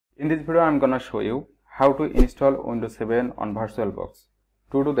In this video, I'm gonna show you how to install Windows 7 on VirtualBox.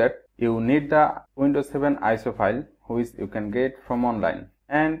 To do that, you need the Windows 7 ISO file, which you can get from online,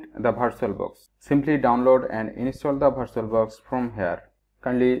 and the VirtualBox. Simply download and install the VirtualBox from here.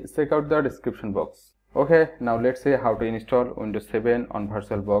 Kindly check out the description box. Okay, now let's see how to install Windows 7 on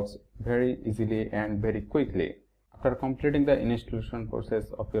VirtualBox very easily and very quickly. After completing the installation process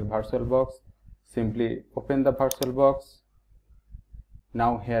of your VirtualBox, simply open the VirtualBox.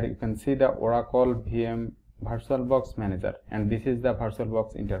 Now here you can see the Oracle VM VirtualBox Manager, and this is the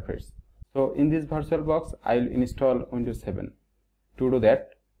VirtualBox interface. So in this VirtualBox, I will install Windows 7. To do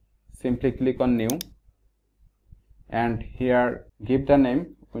that, simply click on New, and here give the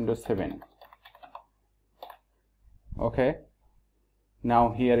name Windows 7. Okay.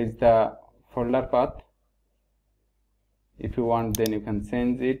 Now here is the folder path. If you want, then you can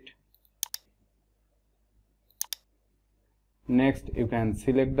change it. Next, you can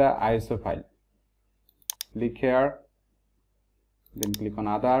select the ISO file. Click here, then click on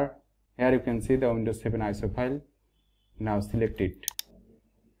Other. Here you can see the Windows 7 ISO file. Now select it.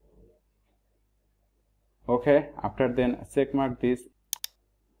 Okay, after then check mark this.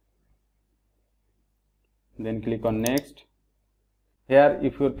 Then click on Next. Here,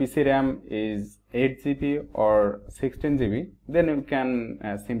 if your PC RAM is 8 GB or 16 GB, then you can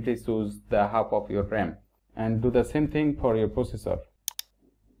simply choose the half of your RAM. And do the same thing for your processor.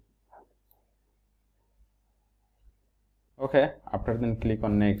 Okay, after then click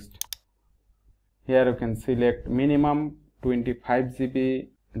on Next. Here you can select minimum 25 GB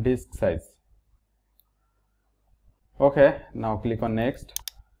disk size. Okay, now click on Next.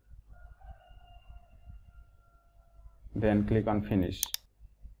 Then click on Finish.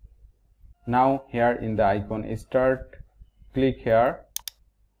 Now here in the icon Start, click here.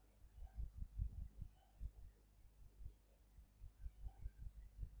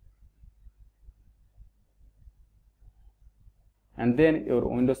 And then your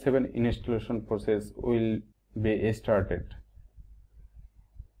Windows 7 installation process will be started.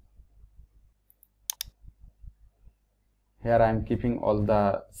 Here I am keeping all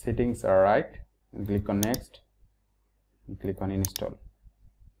the settings are right. Click on Next and click on Install.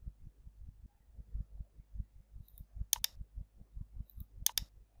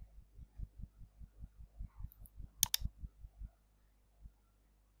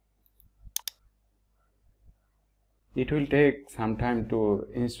 It will take some time to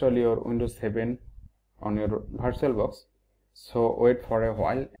install your Windows 7 on your VirtualBox, so wait for a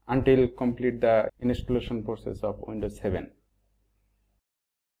while until complete the installation process of Windows 7.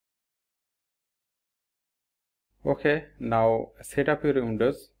 Okay, now set up your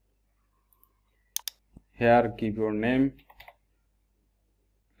Windows. Here give your name,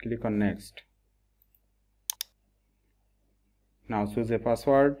 click on Next. Now choose a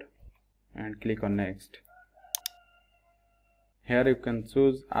password and click on Next. Here you can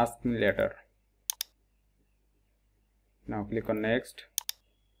choose Ask Me Later. Now click on Next,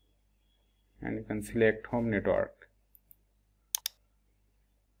 and you can select Home Network.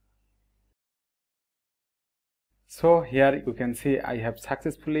 So here you can see I have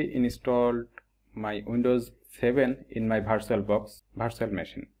successfully installed my Windows 7 in my VirtualBox virtual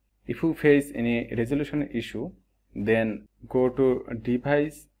machine. If you face any resolution issue, then go to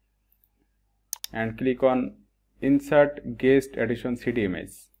Device and click on Insert Guest Edition CD image.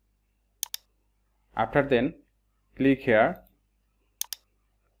 After then, click here.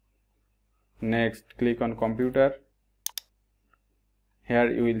 Next, click on Computer. Here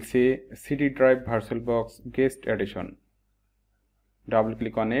you will see CD drive VirtualBox Guest Edition. Double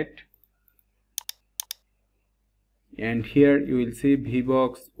click on it. And here you will see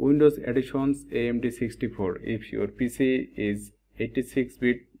VBox Windows Editions AMD 64. If your PC is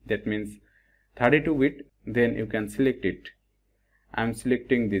 86-bit, that means 32-bit, then you can select it. I am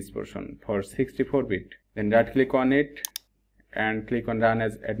selecting this version for 64-bit. Then right click on it and click on Run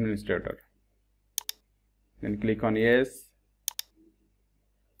as Administrator. Then click on Yes.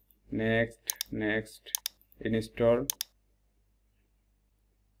 Next, Install.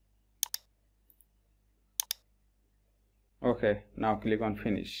 Okay, now click on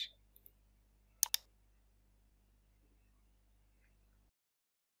Finish.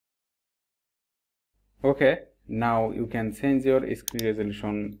 Okay, now you can change your screen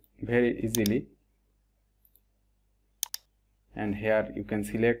resolution very easily, and here you can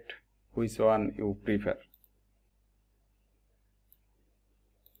select which one you prefer.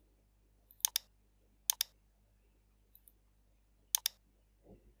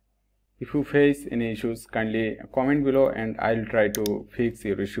 If you face any issues, kindly comment below and I'll try to fix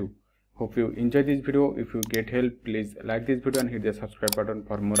your issue. Hope you enjoy this video. If you get help, please like this video and hit the subscribe button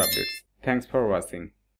for more updates. Thanks for watching.